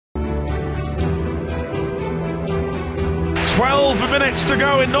12 minutes to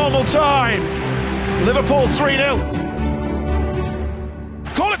go in normal time. Liverpool 3-0.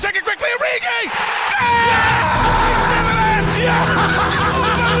 Corner taken quickly, Origi! Yeah!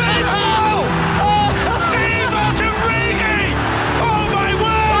 Unbelievable! Divock Origi! Oh my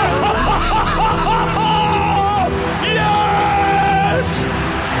word! Yes!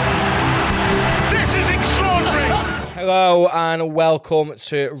 This is extraordinary! Hello and welcome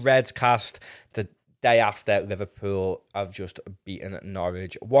to Redscast, the day after Liverpool have just beaten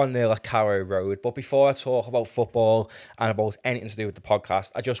Norwich 1-0 at Carrow Road. But before I talk about football and about anything to do with the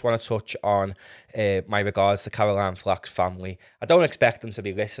podcast, I just want to touch on my regards to Caroline Flack's family. I don't expect them to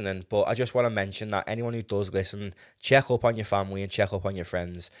be listening, but I just want to mention that anyone who does listen, check up on your family and check up on your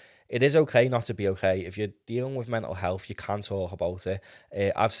friends. It is okay not to be okay. If you're dealing with mental health, you can talk about it.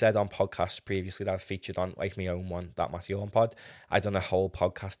 I've said on podcasts previously that I've featured on, like my own one, That Matthew On Pod. I've done a whole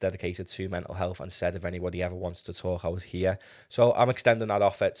podcast dedicated to mental health and said if anybody ever wants to talk, I was here. So I'm extending that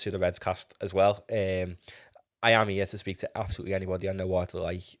offer to the Redscast as well. I am here to speak to absolutely anybody. I know what it's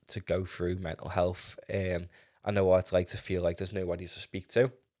like to go through mental health. I know what it's like to feel like there's nobody to speak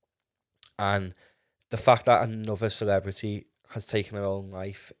to. And the fact that another celebrity has taken her own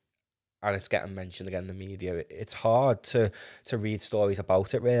life and it's getting mentioned again in the media, it's hard to read stories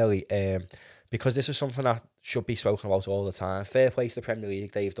about it, really, because this is something that should be spoken about all the time. Fair play to the Premier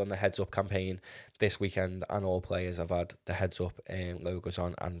League. They've done the Heads Up campaign this weekend, and all players have had the Heads Up logos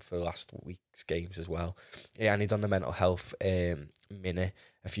on, and for last week's games as well. Yeah, and they've done the mental health minute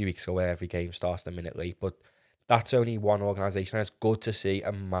a few weeks ago, where every game starts a minute late, but that's only one organisation, and it's good to see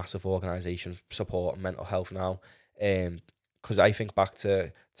a massive organisation supporting mental health now. Because I think back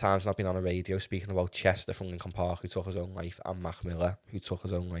to times I've been on the radio speaking about Chester from Lincoln Park, who took his own life, and Mac Miller, who took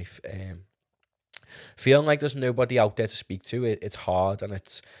his own life. Feeling like there's nobody out there to speak to, it's hard, and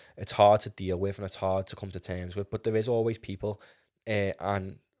it's hard to deal with, and it's hard to come to terms with. But there is always people,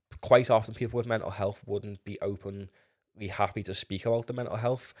 and quite often people with mental health wouldn't be openly happy to speak about the mental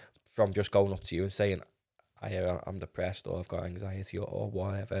health from just going up to you and saying, I'm depressed, or I've got anxiety, or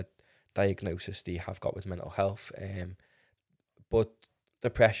whatever diagnosis they have got with mental health. But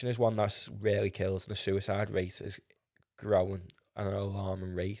depression is one that rarely kills, and the suicide rate is growing at an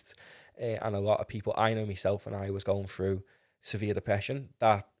alarming rate. And a lot of people, I know myself, when I was going through severe depression,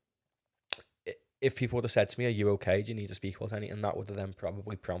 that if people would have said to me, "Are you okay? Do you need to speak about anything?" that would have then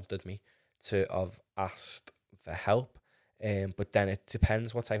probably prompted me to have asked for help. But then it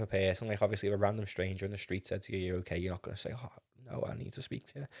depends what type of person. Like, obviously, if a random stranger in the street said to you, "You're okay," you're not going to say, "Oh, no, I need to speak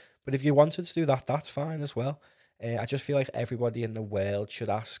to you." But if you wanted to do that, that's fine as well. I just feel like everybody in the world should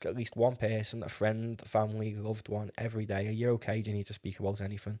ask at least one person, a friend, family, loved one, every day, "Are you okay? Do you need to speak about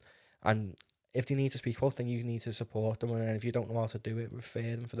anything?" And if they need to speak about, then you need to support them. And if you don't know how to do it, refer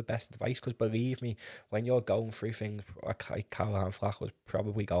them for the best advice. Because believe me, when you're going through things like Caroline Flack was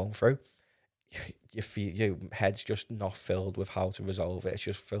probably going through, you feel your head's just not filled with how to resolve it. It's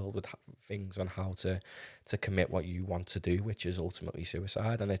just filled with things on how to commit what you want to do, which is ultimately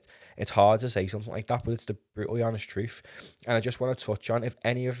suicide. And it's hard to say something like that, but it's the brutally honest truth. And I just want to touch on, if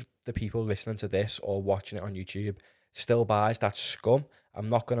any of the people listening to this or watching it on YouTube still buys that scum, I'm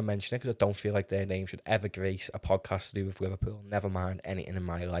not going to mention it because I don't feel like their name should ever grace a podcast to do with Liverpool, never mind anything in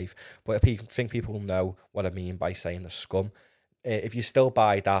my life. But I think people know what I mean by saying the scum. If you still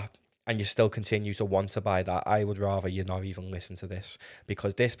buy that, and you still continue to want to buy that, I would rather you not even listen to this,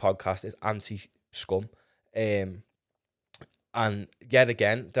 because this podcast is anti-scum. And yet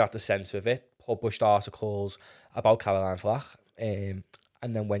again, they're at the centre of it, published articles about Caroline Flack. And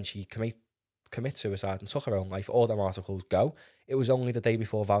then when she commit suicide and took her own life, all them articles go. It was only the day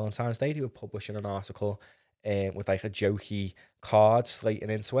before Valentine's Day they were publishing an article with like a jokey card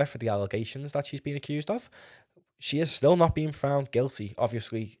slating into her for the allegations that she's been accused of. She is still not being found guilty.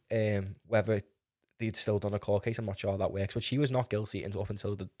 Obviously, whether they'd still done a court case, I'm not sure how that works, but she was not guilty up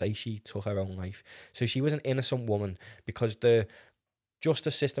until the day she took her own life. So she was an innocent woman, because the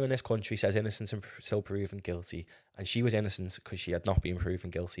justice system in this country says innocent until proven guilty, and she was innocent because she had not been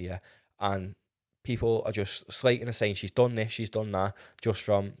proven guilty yet. And people are just slating and saying she's done this, she's done that, just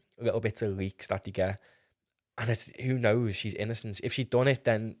from little bits of leaks that they get. And it's, who knows, she's innocent. If she'd done it,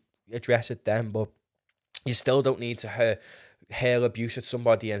 then address it then, but you still don't need to hail abuse at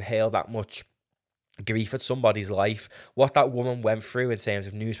somebody and hail that much grief at somebody's life. What that woman went through in terms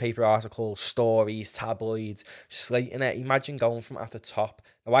of newspaper articles, stories, tabloids, slating it. Imagine going from at the top.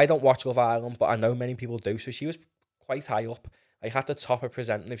 Now, I don't watch Love Island, but I know many people do. So she was quite high up. Like at the top of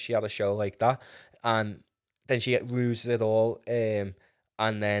presenting if she had a show like that. And then she loses it all. And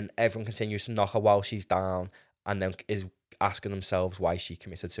then everyone continues to knock her while she's down. And then is asking themselves why she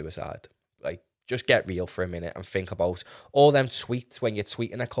committed suicide. Like, just get real for a minute and think about all them tweets when you're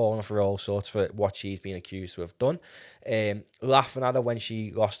tweeting a corner for all sorts for what she's been accused to have done. Laughing at her when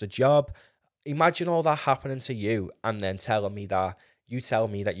she lost a job. Imagine all that happening to you and then telling me that you tell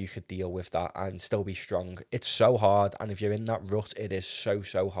me that you could deal with that and still be strong. It's so hard. And if you're in that rut, it is so,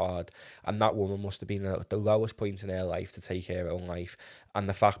 so hard. And that woman must have been at the lowest point in her life to take her own life. And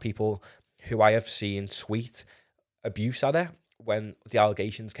the fact people who I have seen tweet abuse at her when the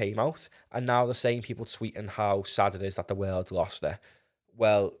allegations came out, and now the same people tweeting how sad it is that the world lost her.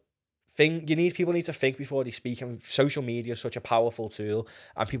 Well, people need to think before they speak, and social media is such a powerful tool,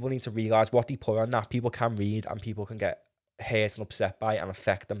 and people need to realise what they put on that. People can read, and people can get hurt and upset by it and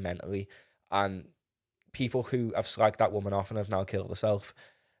affect them mentally. And people who have slagged that woman off and have now killed herself,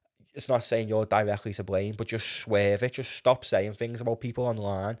 it's not saying you're directly to blame, but just swerve it. Just stop saying things about people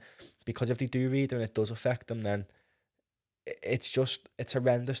online, because if they do read and it does affect them, then it's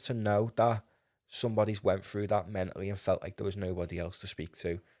horrendous to know that somebody's went through that mentally and felt like there was nobody else to speak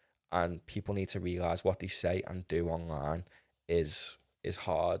to. And people need to realise what they say and do online is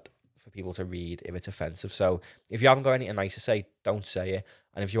hard for people to read if it's offensive. So if you haven't got anything nice to say, don't say it.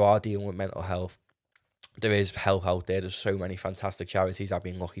 And if you are dealing with mental health, there is help out there. There's so many fantastic charities. I've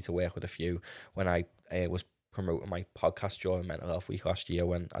been lucky to work with a few when I was promoting my podcast during Mental Health Week last year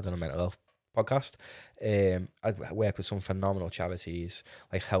when I done a mental health podcast. I've worked with some phenomenal charities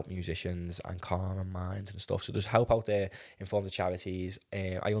like Help Musicians and Calm and Mind and stuff. So there's help out there in form of charities.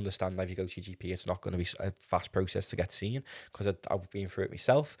 I understand that if you go to your GP, it's not going to be a fast process to get seen, because I've been through it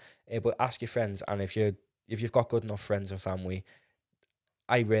myself. But ask your friends, and if you've got good enough friends and family,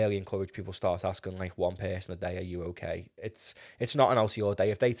 I really encourage people to start asking like one person a day, are you okay? It's not an out of your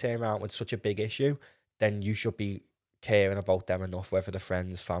day. If they turn around with such a big issue, then you should be caring about them enough, whether the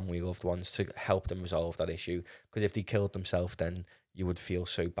friends, family, loved ones, to help them resolve that issue. Because if they killed themselves, then you would feel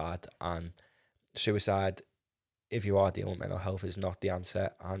so bad. And suicide, if you are dealing with mental health, is not the answer.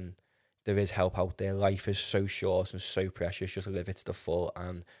 And there is help out there. Life is so short and so precious. Just live it to the full,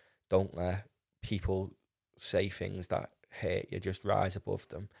 and don't let people say things that hurt you. Just rise above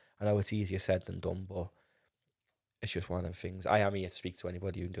them. I know it's easier said than done, but it's just one of them things. I am here to speak to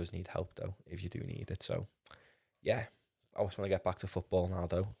anybody who does need help, though, if you do need it. So yeah, I just want to get back to football now,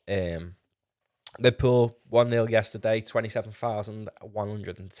 though. Liverpool 1-0 yesterday,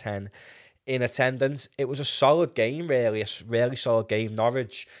 27,110 in attendance. It was a solid game, really, a really solid game.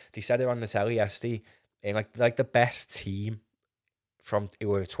 Norwich, they said it on the telly yesterday, like the best team from who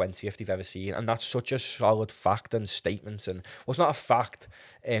were 20th they've ever seen, and that's such a solid fact and statement. And well, it's not a fact,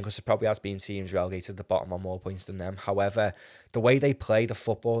 because there probably has been teams relegated to the bottom on more points than them. However, the way they play, the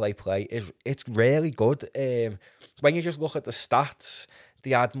football they play, it's really good. When you just look at the stats,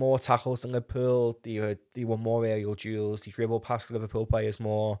 they had more tackles than Liverpool. They were more aerial duels. They dribbled past the Liverpool players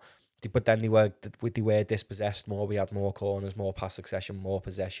more. But then they were dispossessed more. We had more corners, more pass succession, more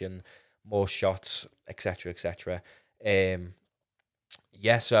possession, more shots, etc., etc.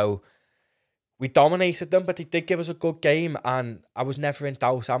 Yeah, so we dominated them, but they did give us a good game, and I was never in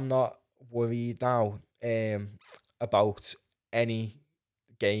doubt. I'm not worried now about any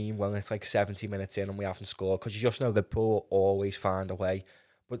game when it's like 70 minutes in and we haven't scored, because you just know Liverpool always find a way.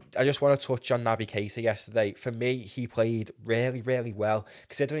 But I just want to touch on Naby Keita yesterday. For me, he played really, really well,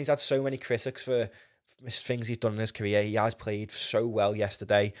 considering he's had so many critics for things he's done in his career. He has played so well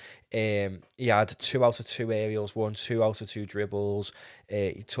yesterday. He had 2 out of 2 aerials, 2 out of 2 dribbles.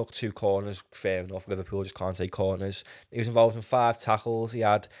 He took 2 corners. Fair enough, Liverpool just can't take corners. He was involved in 5 tackles. He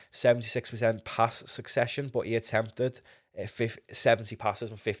had 76% pass succession, but he attempted 70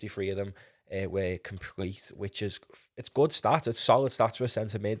 passes and 53 of them were complete, which is it's good stats. It's solid stats for a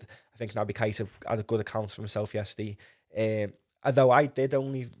centre mid. I think Naby Keita had a good account for himself yesterday. Although I did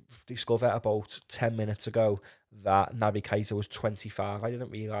only discover about 10 minutes ago that Naby Keita was 25. I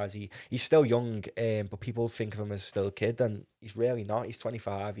didn't realise he's still young, but people think of him as still a kid, and he's really not. He's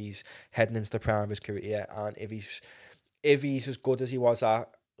 25. He's heading into the prime of his career, and if he's as good as he was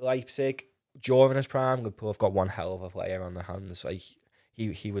at Leipzig during his prime, Liverpool have got one hell of a player on their hands. Like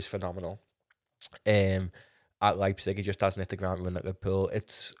he was phenomenal. At Leipzig, he just hasn't hit the ground running at Liverpool.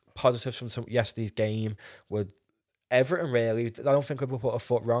 It's positives from yesterday's game with Everton, really. I don't think Liverpool put a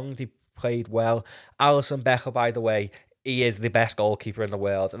foot wrong. They played well. Alisson Becker, by the way, he is the best goalkeeper in the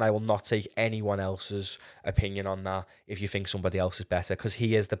world, and I will not take anyone else's opinion on that if you think somebody else is better, because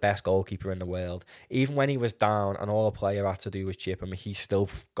he is the best goalkeeper in the world. Even when he was down and all a player had to do was chip him, he still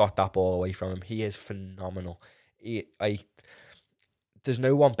got that ball away from him. He is phenomenal. There's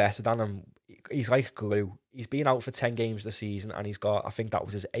no one better than him. He's like glue. He's been out for 10 games this season, and he's got, I think that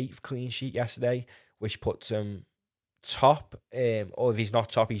was his 8th clean sheet yesterday, which puts him top, or if he's not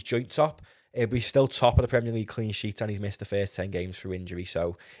top, he's joint top He's still top of the Premier League clean sheets, and he's missed the first 10 games through injury.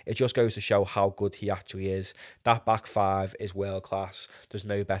 So it just goes to show how good he actually is. That back five is world class. There's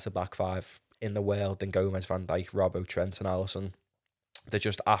no better back five in the world than Gomez, Van Dijk, Robbo, Trent and Alisson. They're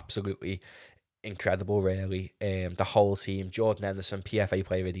just absolutely incredible, really. The whole team, Jordan Henderson, PFA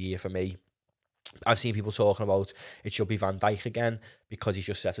Player of the Year for me. I've seen people talking about it should be Van Dijk again because he's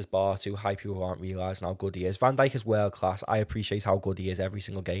just set his bar too high. People aren't realising how good he is. Van Dijk is world class. I appreciate how good he is every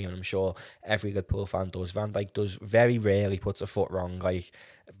single game, and I'm sure every Liverpool fan does. Van Dijk does very rarely puts a foot wrong, like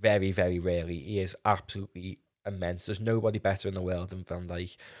very, very rarely. He is absolutely immense. There's nobody better in the world than Van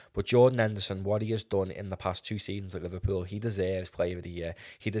Dijk. But Jordan Henderson, what he has done in the past 2 seasons at Liverpool, he deserves Player of the Year.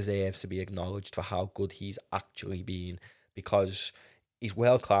 He deserves to be acknowledged for how good he's actually been, because he's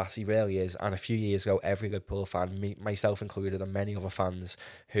world class, he really is. And a few years ago, every Liverpool fan, myself included, and many other fans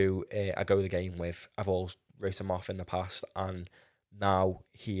who I go to the game with, I've all wrote him off in the past. And now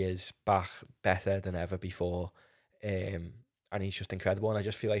he is back better than ever before. And he's just incredible. And I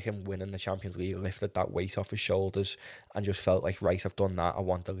just feel like him winning the Champions League lifted that weight off his shoulders and just felt like, right, I've done that. I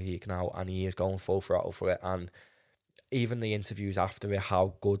want the league now. And he is going full throttle for it. And even the interviews after it,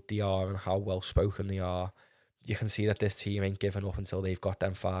 how good they are and how well spoken they are, you can see that this team ain't giving up until they've got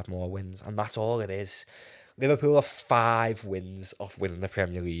them 5 more wins. And that's all it is. Liverpool are 5 wins off winning the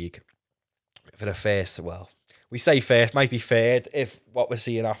Premier League. For the first, well, we say first, might be third if what we're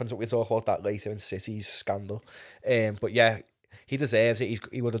seeing happens, but we'll talk about that later in City's scandal. But yeah, he deserves it.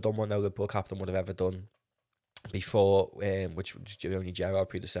 He would have done what no Liverpool captain would have ever done before, which only Gerrard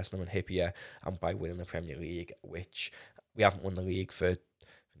predecessed him and Hippier, and by winning the Premier League, which we haven't won the league for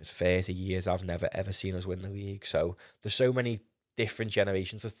 30 years. I've never ever seen us win the league. So there's so many different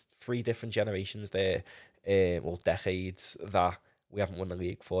generations. There's 3 different generations there, or decades, that we haven't won the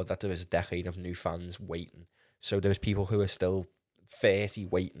league for, that there is a decade of new fans waiting. So there's people who are still 30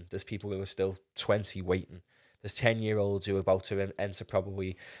 waiting. There's people who are still 20 waiting. There's 10-year-olds who are about to enter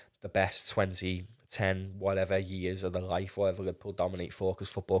probably the best 20, 10, whatever years of their life, whatever Liverpool dominate for, because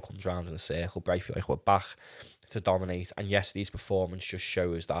football comes round in a circle. But I feel like we're back to dominate. And yesterday's performance just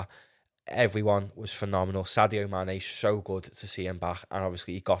shows that everyone was phenomenal. Sadio Mane, so good to see him back. And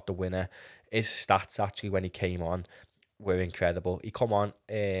obviously he got the winner. His stats actually when he came on were incredible. He come on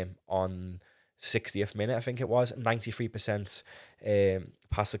 60th minute, I think it was, 93%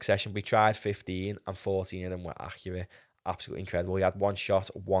 pass succession. We tried 15 and 14 of them were accurate. Absolutely incredible. He had 1 shot,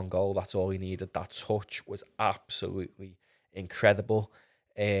 1 goal. That's all he needed. That touch was absolutely incredible.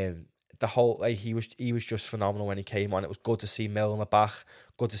 The whole he was just phenomenal when he came on. It was good to see Milner back,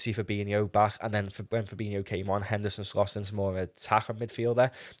 good to see Fabinho back, and then when Fabinho came on, Henderson slotted into more of an attacker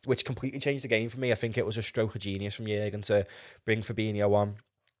midfielder, which completely changed the game for me. I think it was a stroke of genius from Jurgen to bring Fabinho on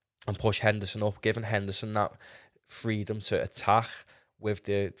and push Henderson up, giving Henderson that freedom to attack with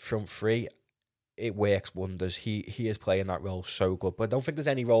the front 3. It works wonders. He is playing that role so good. But I don't think there's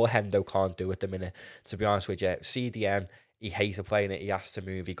any role Hendo can't do at the minute, to be honest with you. CDM, he hated playing it. He has to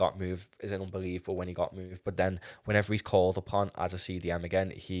move. He got moved. Is it unbelievable when he got moved? But then whenever he's called upon as a CDM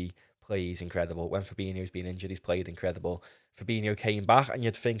again, he plays incredible. When Fabinho's been injured, he's played incredible. Fabinho came back, and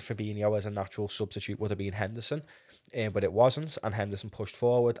you'd think Fabinho as a natural substitute would have been Henderson, but it wasn't, and Henderson pushed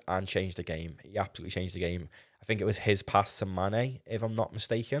forward and changed the game. He absolutely changed the game. I think it was his pass to Mane, if I'm not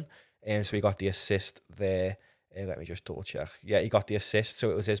mistaken, so he got the assist there. Let me just double check. Yeah, he got the assist, so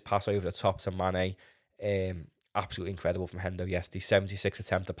it was his pass over the top to Mane. Absolutely incredible from Hendo yesterday. 76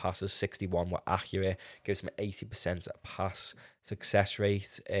 attempted passes, 61 were accurate, gives him an 80% pass success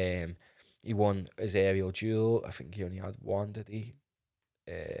rate. He won his aerial duel. I think he only had 1, did he?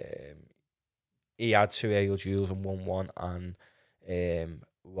 He had 2 aerial duels and won 1, and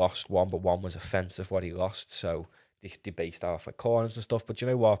lost 1, but 1 was offensive what he lost. So they based off like corners and stuff. But you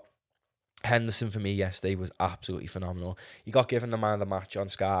know what? Henderson for me yesterday was absolutely phenomenal. He got given the man of the match on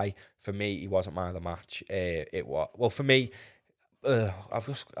Sky. For me, he wasn't man of the match. It was, well, for me, I've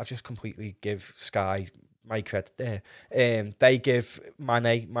just completely give Sky my credit there. They give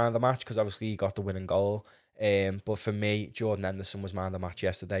Mane man of the match because obviously he got the winning goal. But for me, Jordan Henderson was man of the match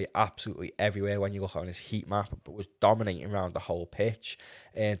yesterday. Absolutely everywhere when you look on his heat map, but was dominating around the whole pitch.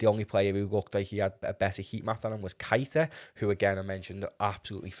 The only player who looked like he had a better heat map than him was Keita, who again I mentioned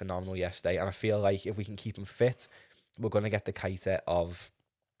absolutely phenomenal yesterday. And I feel like if we can keep him fit, we're going to get the Keita of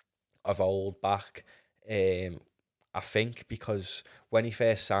old back. I think because when he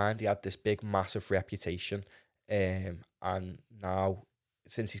first signed, he had this big, massive reputation, and now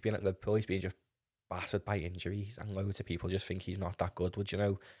since he's been at Liverpool, he's been just battered by injuries, and loads of people just think he's not that good. Would you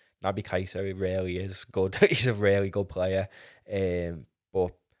know? Naby Keita, he really is good. He's a really good player,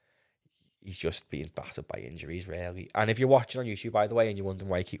 but he's just being battered by injuries, really. And if you're watching on YouTube, by the way, and you're wondering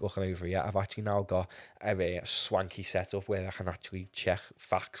why I keep looking over here, I've actually now got a swanky setup where I can actually check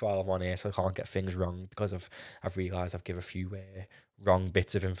facts while I'm on here, so I can't get things wrong, because I've realised I've given a few wrong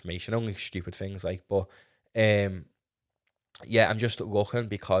bits of information, only stupid things like, but yeah, I'm just looking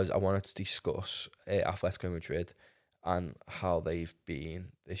because I wanted to discuss Atletico Madrid and how they've been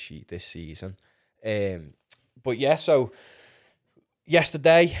this season. But yeah, so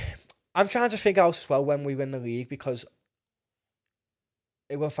yesterday, I'm trying to figure out as well when we win the league, because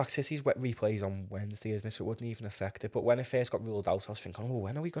well, in fact, City's replays on Wednesday, isn't it? So it wouldn't even affect it. But when it first got ruled out, I was thinking,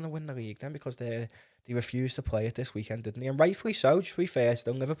 when are we going to win the league then? Because they refused to play it this weekend, didn't they? And rightfully so, just to be fair,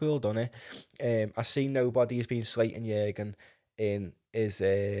 still Liverpool done it. I see nobody has been slating Jurgen in his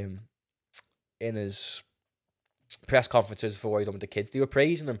press conferences for what he's done with the kids. They were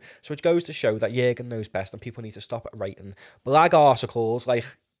praising him. So it goes to show that Jurgen knows best, and people need to stop writing blag articles like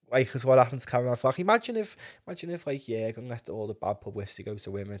is what happened to Cameron Flack. Imagine if like Jurgen let all the bad publicity go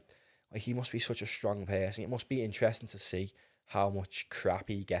to him. Like, he must be such a strong person. It must be interesting to see how much crap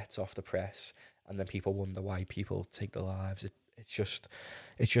he gets off the press, and then people wonder why people take their lives. It's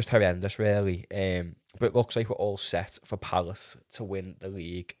just horrendous, really. But it looks like we're all set for Palace to win the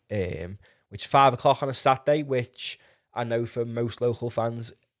league, which is 5 o'clock on a Saturday, which I know for most local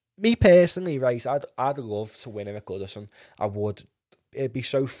fans, me personally, right, I'd love to win him at Goodison. I would. It'd be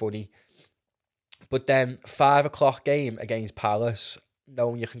so funny. But then 5 o'clock game against Palace,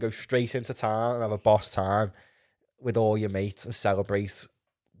 knowing you can go straight into town and have a boss time with all your mates and celebrate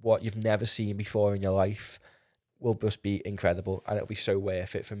what you've never seen before in your life, will just be incredible, and it'll be so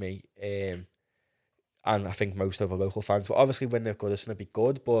worth it for me. And I think most other local fans will obviously win the Goodison would be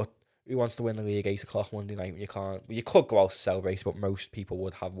good, but who wants to win the league 8 o'clock Monday night when you can't? Well, you could go out to celebrate, but most people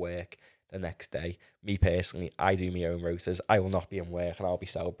would have work the next day. Me personally, I do my own rotas. I will not be in work, and I'll be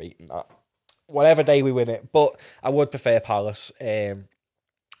celebrating that whatever day we win it. But I would prefer Palace, and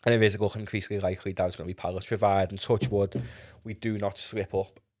it is looking increasingly likely that it's going to be Palace, provided, and touch wood, we do not slip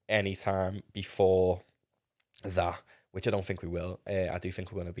up any time before that, which I don't think we will. I do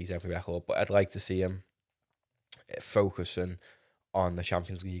think we're going to beat every record, but I'd like to see him focusing on the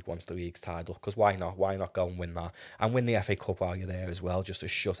Champions League once the league's tied up, because why not? Why not go and win that? And win the FA Cup while you're there as well, just to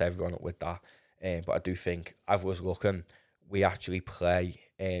shut everyone up with that. But I do think, I was looking, we actually play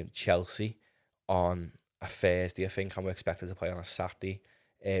Chelsea on a Thursday, I think, and we're expected to play on a Saturday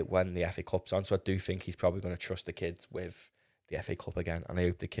when the FA Cup's on. So I do think he's probably going to trust the kids with the FA Cup again, and I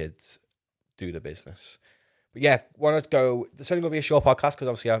hope the kids do the business. But yeah, want to go. It's only going to be a short podcast because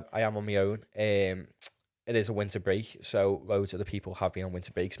obviously I am on my own. It is a winter break, so loads of the people have been on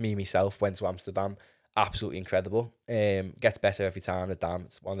winter breaks. Me, myself, went to Amsterdam. Absolutely incredible. Gets better every time. The Dam,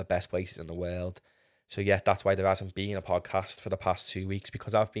 it's one of the best places in the world. So yeah, that's why there hasn't been a podcast for the past 2 weeks,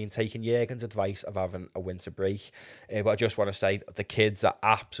 because I've been taking Jurgen's advice of having a winter break. But I just want to say the kids are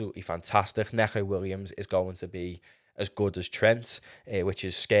absolutely fantastic. Neco Williams is going to be as good as Trent, which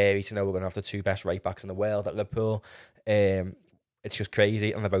is scary to know we're going to have the 2 best right backs in the world at Liverpool. It's just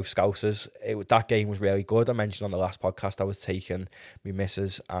crazy, and they're both Scousers. That game was really good. I mentioned on the last podcast I was taking my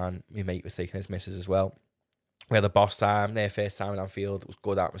missus, and my mate was taking his missus as well. We had a boss time, their first time in Anfield. It was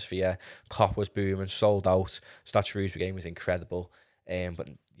good atmosphere. Cop was booming, sold out. So that Shrewsbury game was incredible. But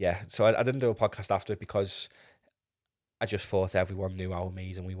yeah, so I didn't do a podcast after it because I just thought everyone knew how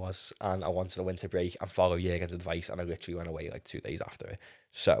amazing we was, and I wanted a winter break and follow Jurgen's advice, and I literally went away like 2 days after it.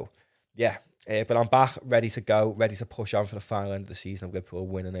 So yeah, but I'm back, ready to go, ready to push on for the final end of the season of Liverpool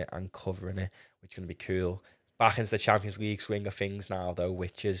winning it and covering it, which is going to be cool. Back into the Champions League swing of things now, though,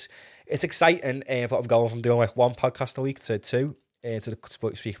 which is, it's exciting, but I'm going from doing like 1 podcast a week to 2 to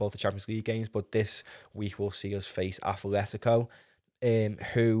speak about the Champions League games. But this week we'll see us face Atletico,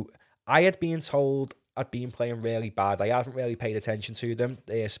 who I had been told had been playing really bad. I haven't really paid attention to them.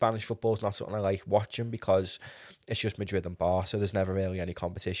 Spanish football's not something I like watching because it's just Madrid and Barca, so there's never really any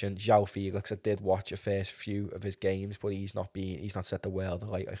competition. João Felix, I did watch a first few of his games, but he's not set the world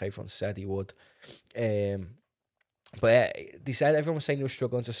like everyone said he would. But they said everyone was saying they were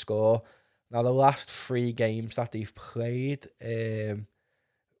struggling to score. Now, the last 3 games that they've played, they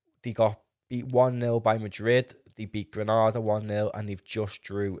got beat 1-0 by Madrid. They beat Granada 1-0, and they've just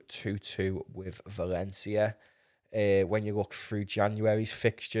drew 2-2 with Valencia. When you look through January's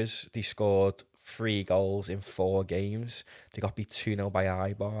fixtures, they scored 3 goals in 4 games. They got beat 2-0 by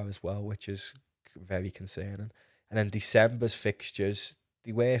Eibar as well, which is very concerning. And then December's fixtures,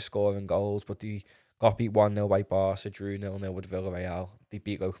 they were scoring goals, but they got beat 1-0 by Barca, drew 0-0 with Villarreal. They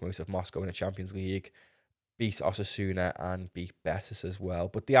beat Lokomotiv Moscow in the Champions League, beat Osasuna, and beat Betis as well.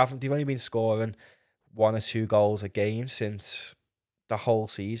 But they've only been scoring 1 or 2 goals a game since the whole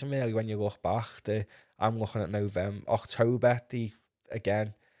season really. When you look back, I'm looking at October. They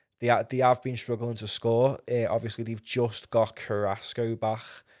have been struggling to score. Obviously, they've just got Carrasco back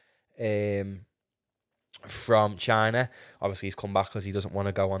from China. Obviously, he's come back because he doesn't want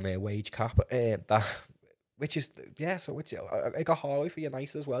to go on their wage cap. I got Harley for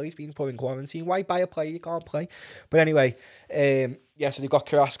United as well. He's been put in quarantine. Why buy a player you can't play? But anyway, so they've got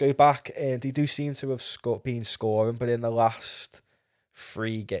Carrasco back. They do seem to have been scoring, but in the last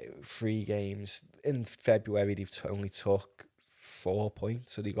three games in February, they've only took 4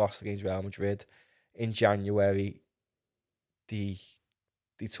 points. So they lost against Real Madrid. In January, they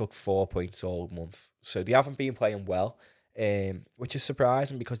took 4 points all month. So they haven't been playing well. Which is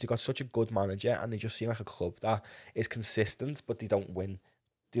surprising because they've got such a good manager and they just seem like a club that is consistent, but they don't win.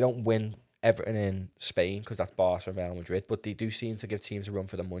 They don't win everything in Spain because that's Barca and Real Madrid, but they do seem to give teams a run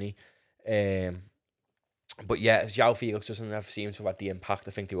for the money. But yeah, João Felix doesn't ever seem to have had the impact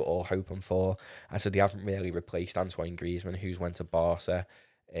I think they were all hoping for, and so they haven't really replaced Antoine Griezmann, who's went to Barca.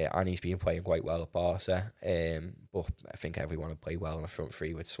 And he's been playing quite well at Barca. But I think everyone will play well in the front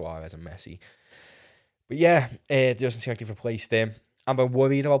three with Suarez and Messi. But yeah, it doesn't seem like they've replaced him. Am I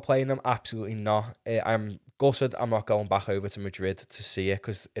worried about playing them? Absolutely not. I'm gutted I'm not going back over to Madrid to see it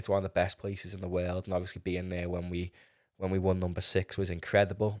because it's one of the best places in the world. And obviously being there when we won number 6 was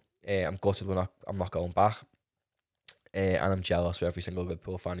incredible. I'm gutted I'm not going back. And I'm jealous for every single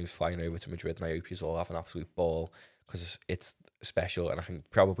Liverpool fan who's flying over to Madrid. And I hope you all have an absolute ball because it's special. And I think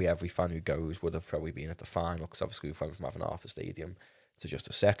probably every fan who goes would have probably been at the final because obviously we've went from having half the stadium to just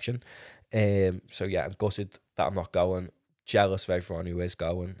a section. So yeah, I'm gutted that I'm not going. Jealous of everyone who is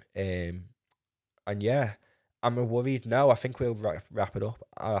going. And yeah, am I worried? No, I think we'll wrap it up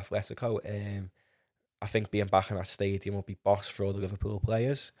at Atletico. I think being back in that stadium will be boss for all the Liverpool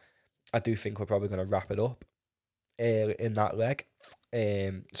players. I do think we're probably going to wrap it up in that leg.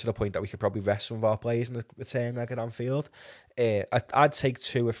 To the point that we could probably rest some of our players in the return leg at Anfield. I'd take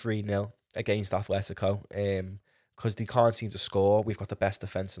 2 or 3-0 against Atletico. Because they can't seem to score. We've got the best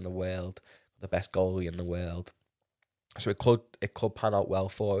defence in the world, the best goalie in the world. So it could pan out well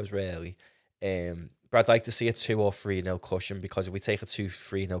for us, really. But I'd like to see a 2 or 3-0 cushion because if we take a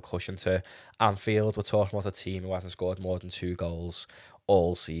 2-3-0 cushion to Anfield, we're talking about a team who hasn't scored more than 2 goals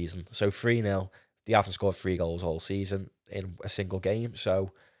all season. So 3-0, they haven't scored 3 goals all season in a single game.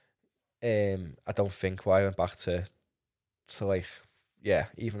 So I don't think I went back to like... Yeah,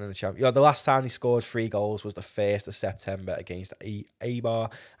 even in the champion. The last time he scored 3 goals was the 1st of September against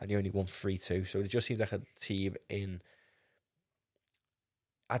Eibar, and he only won 3-2. So it just seems like a team in,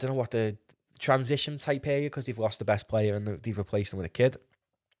 I don't know what the transition type area because they've lost the best player and they've replaced him with a kid.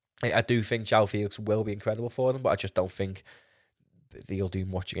 I do think João Felix will be incredible for them, but I just don't think he'll do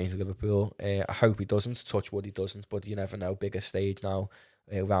much against Liverpool. I hope he doesn't. Touch wood, he doesn't, but you never know. Bigger stage now.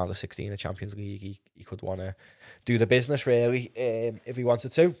 Round of 16 of Champions League, he could want to do the business really if he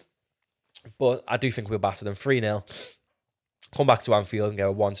wanted to. But I do think we'll batter them 3-0, come back to Anfield and get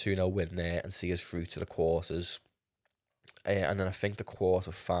a 1-2-0 win there and see us through to the quarters. And then I think the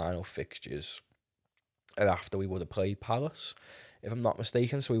quarter-final fixtures are after we would have played Palace, if I'm not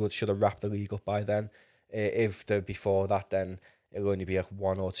mistaken. So should have wrapped the league up by then. If they're before that, then it'll only be like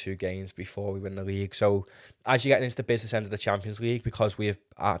 1 or 2 games before we win the league. So as you're getting into the business end of the Champions League, because we've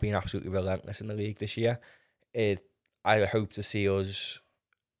been absolutely relentless in the league this year, I hope to see us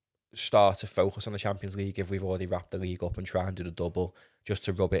start to focus on the Champions League if we've already wrapped the league up and try and do the double, just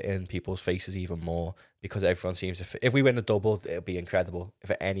to rub it in people's faces even more, because everyone seems to... If we win the double, it'll be incredible.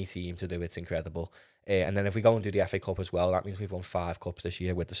 If any team to do it's incredible. And then if we go and do the FA Cup as well, that means we've won 5 cups this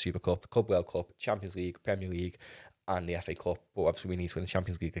year with the Super Cup, the Club World Cup, Champions League, Premier League, and the FA Cup. But obviously we need to win the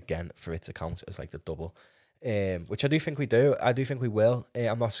Champions League again for it to count as like the double. Which I do think we do. I do think we will.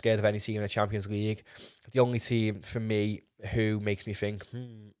 I'm not scared of any team in the Champions League. The only team for me who makes me think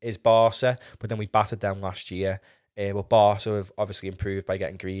is Barca, but then we battered them last year. But Barca have obviously improved by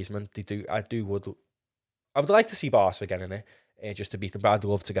getting Griezmann. I would like to see Barca again in it, just to beat them. But I'd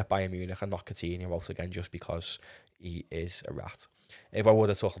love to get Bayern Munich and knock Coutinho out again, just because he is a rat. If I would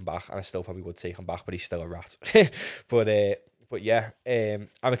have took him back, and I still probably would take him back, but he's still a rat. But yeah,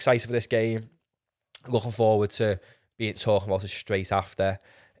 I'm excited for this game. Looking forward to talking about it straight after.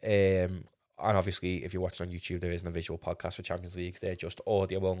 And obviously, if you're watching on YouTube, there isn't a visual podcast for Champions League. They're just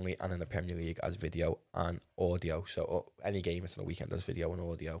audio only, and in the Premier League as video and audio. So any game is on the weekend as video and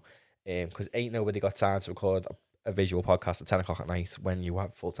audio. Because ain't nobody got time to record a visual podcast at 10 o'clock at night when you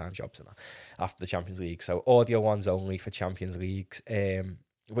have full-time jobs and that after the Champions League. So audio ones only for Champions Leagues.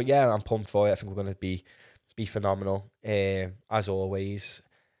 But yeah, I'm pumped for it. I think we're going to be phenomenal. As always,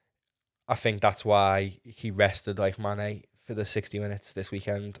 I think that's why he rested like Mane for the 60 minutes this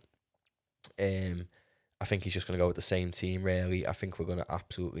weekend. I think he's just going to go with the same team, really. I think we're going to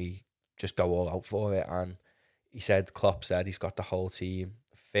absolutely just go all out for it. And Klopp said he's got the whole team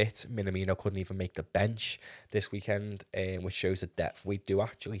fit. Minamino couldn't even make the bench this weekend, which shows the depth we do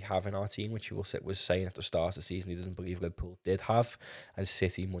actually have in our team, which he was saying at the start of the season he didn't believe Liverpool did have, and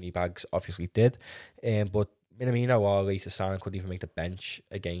City moneybags obviously did. But Minamino or Lisa San couldn't even make the bench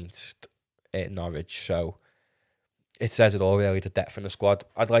against Norwich, so it says it all, really, the depth in the squad.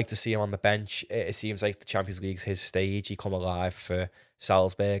 I'd like to see him on the bench. It seems like the Champions League's his stage. He come alive for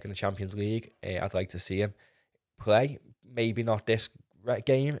Salzburg in the Champions League. I'd like to see him play. Maybe not this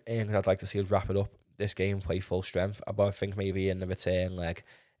game, and I'd like to see us wrap it up this game, play full strength. But I think maybe in the return leg,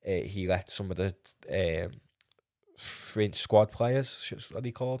 he let some of the fringe squad players, what are they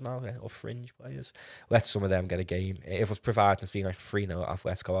called now, or fringe players, let some of them get a game. If it was provided as being like 3-0 at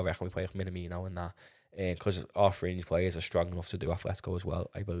Atletico, I reckon we play like Minamino and that. Because our fringe players are strong enough to do Atletico as well,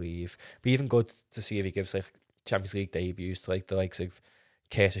 I believe. Be even good to see if he gives like Champions League debuts to like the likes of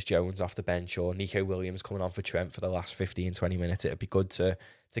Curtis Jones off the bench or Nico Williams coming on for Trent for the last 15-20 minutes. It'd be good to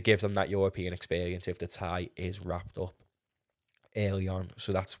give them that European experience if the tie is wrapped up early on.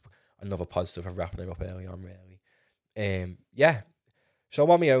 So that's another positive of wrapping it up early on, really. Yeah. So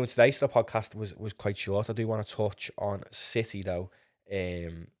I'm on my own today, so the podcast was quite short. I do want to touch on City though.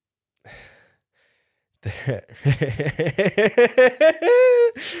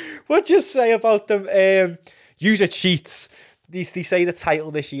 What do you say about them? User cheats. They say the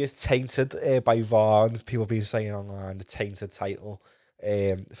title this year is tainted by VAR. People have been saying online the tainted title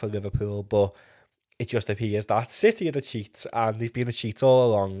for Liverpool, but it just appears that City are the cheats, and they've been a cheat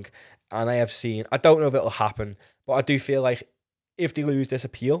all along. And I don't know if it'll happen, but I do feel like if they lose this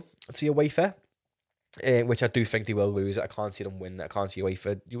appeal to UEFA, which I do think they will lose. I can't see them win. I can't see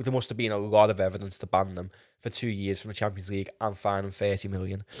UEFA. There must have been a lot of evidence to ban them for 2 years from the Champions League and fine them 30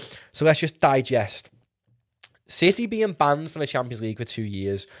 million. So let's just digest. City being banned from the Champions League for 2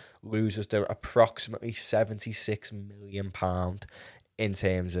 years loses them approximately £76 million in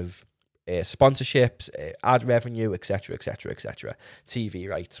terms of sponsorships, ad revenue, etc., etc., etc., TV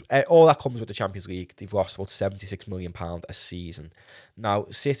rights. All that comes with the Champions League. They've lost about £76 million a season. Now,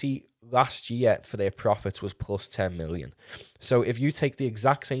 City last year for their profits was plus 10 million. So if you take the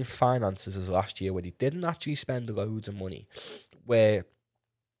exact same finances as last year, where they didn't actually spend loads of money, they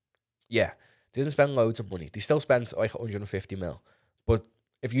didn't spend loads of money. They still spent like 150 mil. But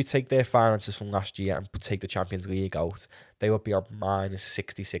if you take their finances from last year and take the Champions League out, they would be on minus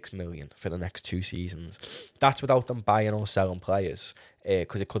 66 million for the next 2 seasons. That's without them buying or selling players,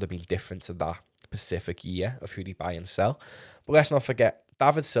 because it could have been different to that specific year of who they buy and sell. But let's not forget,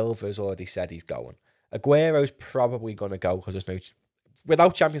 David Silva has already said he's going. Aguero's probably going to go because there's no...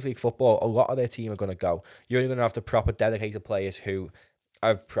 Without Champions League football, a lot of their team are going to go. You're only going to have the proper dedicated players who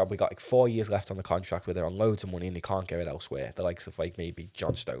have probably got like 4 years left on the contract where they're on loads of money and they can't get it elsewhere. The likes of like maybe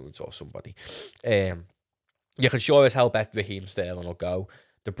John Stones or somebody. You can sure as hell bet Raheem Sterling will go.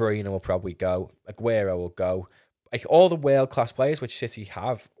 De Bruyne will probably go. Aguero will go. Like all the world-class players which City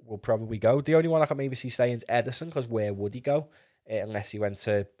have will probably go. The only one I can maybe see staying is Ederson, because where would he go? Unless he went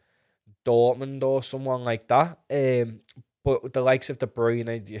to Dortmund or someone like that. But the likes of De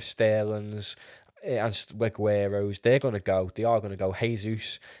Bruyne, your Sterlings, and Aguero's, they're going to go. They are going to go.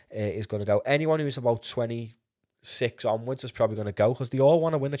 Jesus is going to go. Anyone who's about 26 onwards is probably going to go, because they all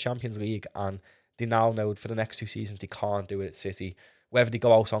want to win the Champions League, and they now know for the next 2 seasons they can't do it at City. Whether they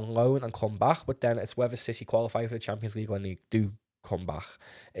go out on loan and come back, but then it's whether City qualify for the Champions League when they do come back.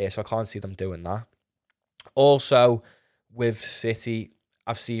 So I can't see them doing that. Also, with City,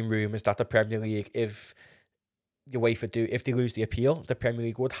 I've seen rumours that the Premier League, if they lose the appeal, the Premier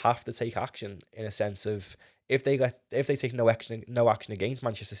League would have to take action, in a sense of if they take no action against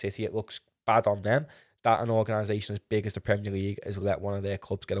Manchester City, it looks bad on them that an organisation as big as the Premier League has let one of their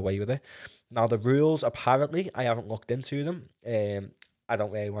clubs get away with it. Now, the rules, apparently, I haven't looked into them. I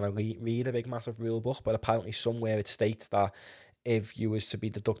don't really want to read a big, massive rule book, but apparently somewhere it states that if you was to be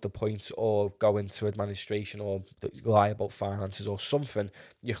deducted points or go into administration or lie about finances or something,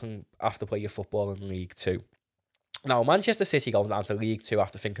 you can have to play your football in League 2. Now, Manchester City going down to League 2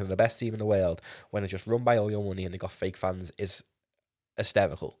 after thinking of the best team in the world when it's just run by all your money and they got fake fans is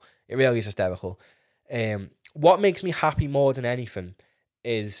hysterical. It really is hysterical. What makes me happy more than anything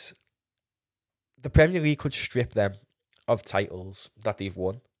is the Premier League could strip them of titles that they've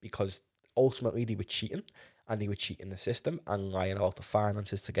won, because ultimately they were cheating, and they were cheating the system and lying about the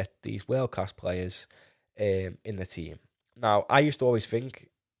finances to get these world-class players in the team. Now, I used to always think,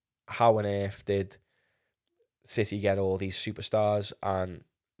 how on earth did City get all these superstars and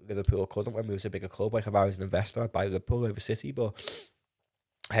Liverpool couldn't when we was a bigger club. Like if I was an investor, I'd buy Liverpool over City. But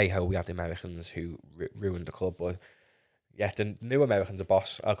hey ho, we had the Americans who ruined the club. But yeah, the new Americans are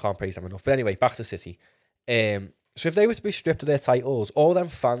boss. I can't praise them enough. But anyway, back to City. So if they were to be stripped of their titles, all them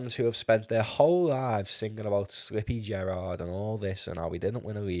fans who have spent their whole lives singing about Slippy Gerrard and all this and how we didn't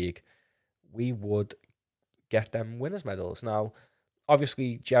win a league, we would get them winners' medals. Now,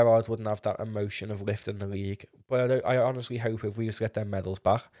 obviously, Gerrard wouldn't have that emotion of lifting the league, but I honestly hope if we just get them medals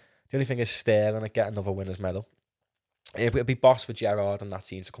back, the only thing is Sterling and get another winners' medal. It would be boss for Gerrard and that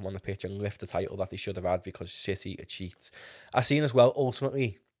team to come on the pitch and lift the title that they should have had because City are cheats. I've seen as well,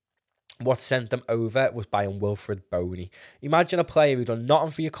 ultimately, what sent them over was buying Wilfred Boney. Imagine a player who done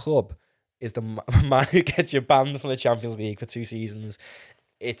nothing for your club is the man who gets you banned from the Champions League for 2 seasons.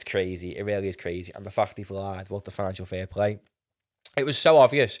 It's crazy. It really is crazy. And the fact they've lied about the financial fair play. It was so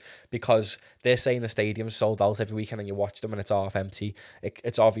obvious because they're saying the stadium's sold out every weekend and you watch them and it's half empty.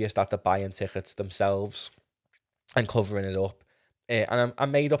 It's obvious that they're buying tickets themselves and covering it up. And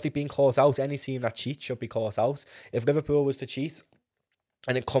I'm made up they've been caught out. Any team that cheats should be caught out. If Liverpool was to cheat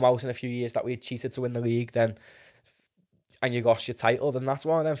and it come out in a few years that we had cheated to win the league, then and you lost your title, then that's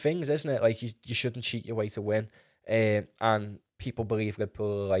one of them things, isn't it? Like you shouldn't cheat your way to win. And people believe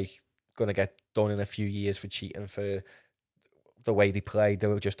Liverpool are like going to get done in a few years for cheating for the way they play. They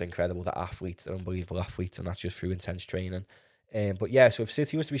were just incredible. They're athletes, they're unbelievable athletes, and that's just through intense training. But yeah, so if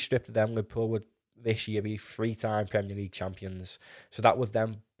City was to be stripped of them, Liverpool would this year be 3-time Premier League champions. So that would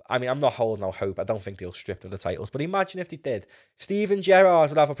them. I mean, I'm not holding out hope. I don't think they'll strip of the titles. But imagine if they did. Steven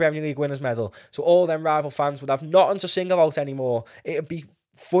Gerrard would have a Premier League winners' medal. So all them rival fans would have nothing to sing about anymore. It'd be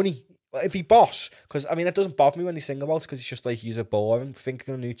funny. It'd be boss. Because, I mean, it doesn't bother me when they sing about it because it's just like, you're boring.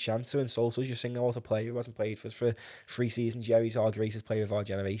 Thinking of a new chance to insult us. You're singing about a player who hasn't played for us for 3 seasons. Jerry's our greatest player of our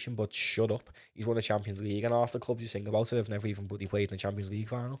generation. But shut up. He's won a Champions League. And half the clubs you sing about it have never even bloody played in the Champions League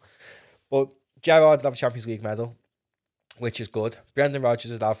final. But Gerrard would have a Champions League medal, which is good. Brendan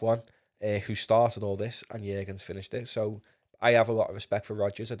Rodgers would have one. Who started all this, and Jurgen's finished it. So I have a lot of respect for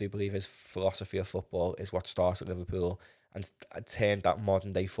Rodgers. I do believe his philosophy of football is what started Liverpool and turned that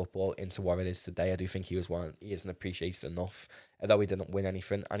modern day football into what it is today. I do think he isn't appreciated enough, although he didn't win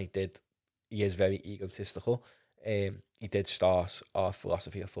anything, and he is very egotistical. He did start our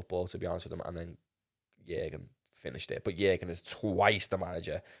philosophy of football, to be honest with him, and then Jurgen finished it. But Jurgen is twice the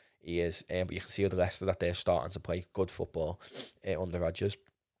manager he is, but you can see the Leicester that they're starting to play good football under Rodgers.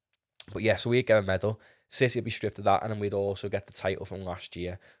 But yeah, so we'd get a medal. City would be stripped of that, and then we'd also get the title from last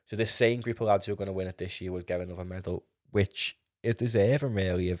year. So this same group of lads who are going to win it this year would get another medal, which is deserving,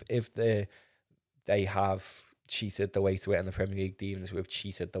 really. If they have cheated the way to it in the Premier League, demons who have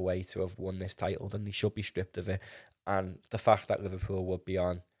cheated the way to have won this title, then they should be stripped of it. And the fact that Liverpool would be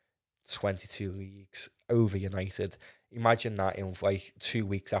on 22 leagues over United, imagine that in like 2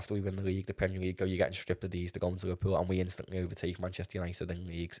 weeks after we win the league, the Premier League, you're getting stripped of these, they're going to Liverpool, and we instantly overtake Manchester United in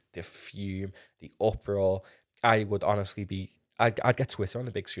leagues. The fume, the uproar. I would honestly I'd get Twitter on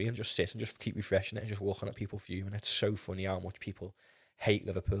the big screen and just sit and just keep refreshing it and just looking at people fuming. It's so funny how much people hate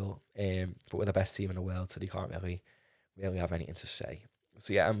Liverpool, but we're the best team in the world, so they can't really have anything to say.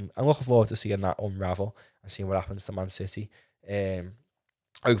 So yeah, I'm looking forward to seeing that unravel and seeing what happens to Man City.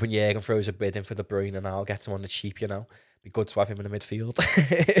 Hoping Jurgen throws a bid in for De Bruyne and I'll get him on the cheap, Be good to have him in the midfield.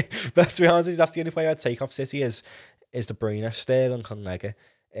 But to be honest, that's the only player I'd take off City is De Bruyne. Sterling can leg it.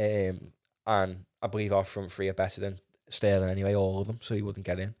 And I believe our front three are better than Sterling anyway, all of them, so he wouldn't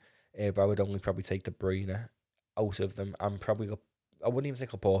get in. But I would only probably take De Bruyne out of them. I wouldn't even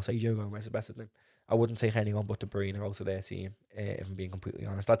take Laporte. Joe Gomez is better than him. I wouldn't take anyone but De Bruyne out of their team, if I'm being completely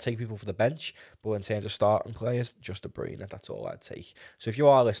honest. I'd take people for the bench, but in terms of starting players, just De Bruyne, that's all I'd take. So if you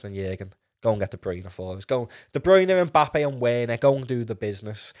are listening, Jurgen, go and get De Bruyne for us. Go De Bruyne and Mbappe and Werner, go and do the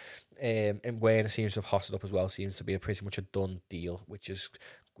business. And Werner seems to have hotted up as well, seems to be pretty much a done deal, which is,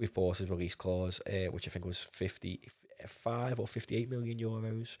 we've bought his release clause, which I think was 55 or 58 million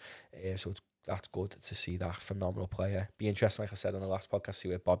euros. So that's good to see that phenomenal player. Be interesting, like I said on the last podcast, see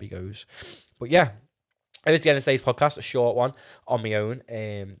where Bobby goes. But yeah, it is the end of today's podcast, a short one on my own.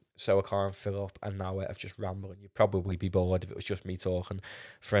 So I can't fill up an hour of just rambling. You'd probably be bored if it was just me talking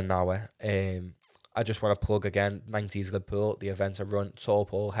for an hour. I just want to plug again, 90s Liverpool, the event I run, Tall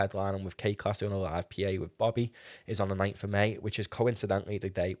Paul headlining with K-Class doing a live PA with Bobby, is on the 9th of May, which is coincidentally the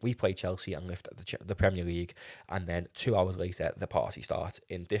day we play Chelsea and lift the Premier League. And then 2 hours later, the party starts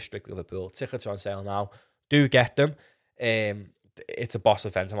in District Liverpool. Tickets are on sale now. Do get them. It's a boss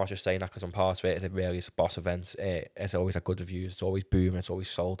event. I'm not just saying that because I'm part of it. It really is a boss event. It's always had good reviews. It's always booming. It's always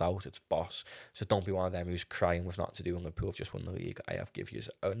sold out. It's boss. So don't be one of them who's crying with not to do, and Liverpool have just won the league. I have give you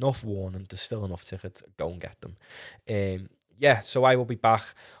enough warning. There's still enough tickets. Go and get them. so I will be back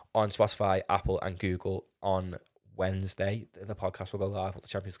on Spotify, Apple, and Google on Wednesday. The podcast will go live on the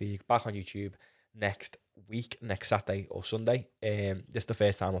Champions League. Back on YouTube next week, next Saturday or Sunday. This is the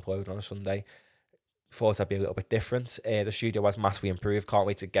first time uploading on a Sunday. Thought it'd be a little bit different. The studio has massively improved. Can't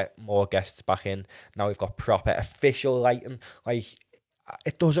wait to get more guests back in. Now we've got proper official lighting. Like,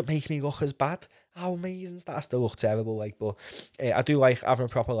 it doesn't make me look as bad. How amazing is that? I still look terrible, like, but I do like having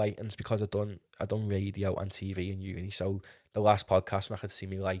proper lightings because I've done radio and TV in uni. So the last podcast when I could see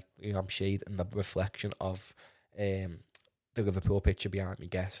me like lampshade and the reflection of the Liverpool picture behind me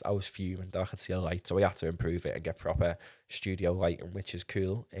guest, I was fuming that I could see a light, so I had to improve it and get proper studio lighting, which is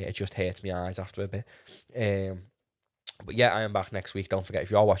cool. It just hurts my eyes after a bit. But yeah, I am back next week. Don't forget,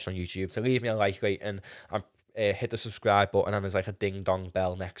 if you are watching on YouTube, to leave me a like rating and hit the subscribe button, and there's like a ding dong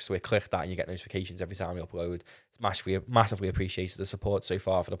bell next to it. Click that and you get notifications every time we upload. It's massively appreciated. The support so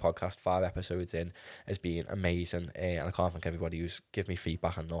far for the podcast, 5 episodes in, has been amazing, and I can't thank everybody who's given me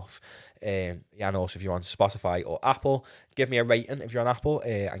feedback enough. And also, if you're on Spotify or Apple, give me a rating if you're on Apple,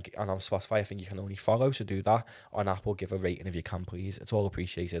 and on Spotify I think you can only follow, so do that. On Apple, give a rating if you can, please. It's all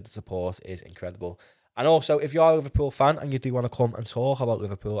appreciated. The support is incredible. And also, if you are a Liverpool fan and you do want to come and talk about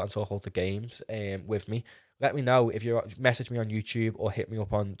Liverpool and talk about the games with me, let me know. If you message me on YouTube or hit me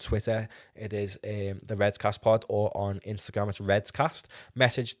up on Twitter, it is the Redscast Pod, or on Instagram, it's Redscast.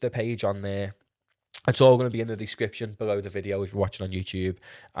 Message the page on there. It's all going to be in the description below the video if you're watching on YouTube.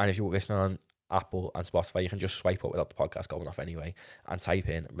 And if you're listening on Apple and Spotify, you can just swipe up without the podcast going off anyway and type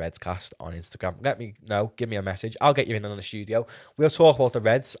in Redscast on Instagram. Let me know. Give me a message. I'll get you in on the studio. We'll talk about the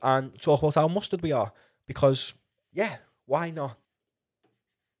Reds and talk about how mustard we are because, yeah, why not?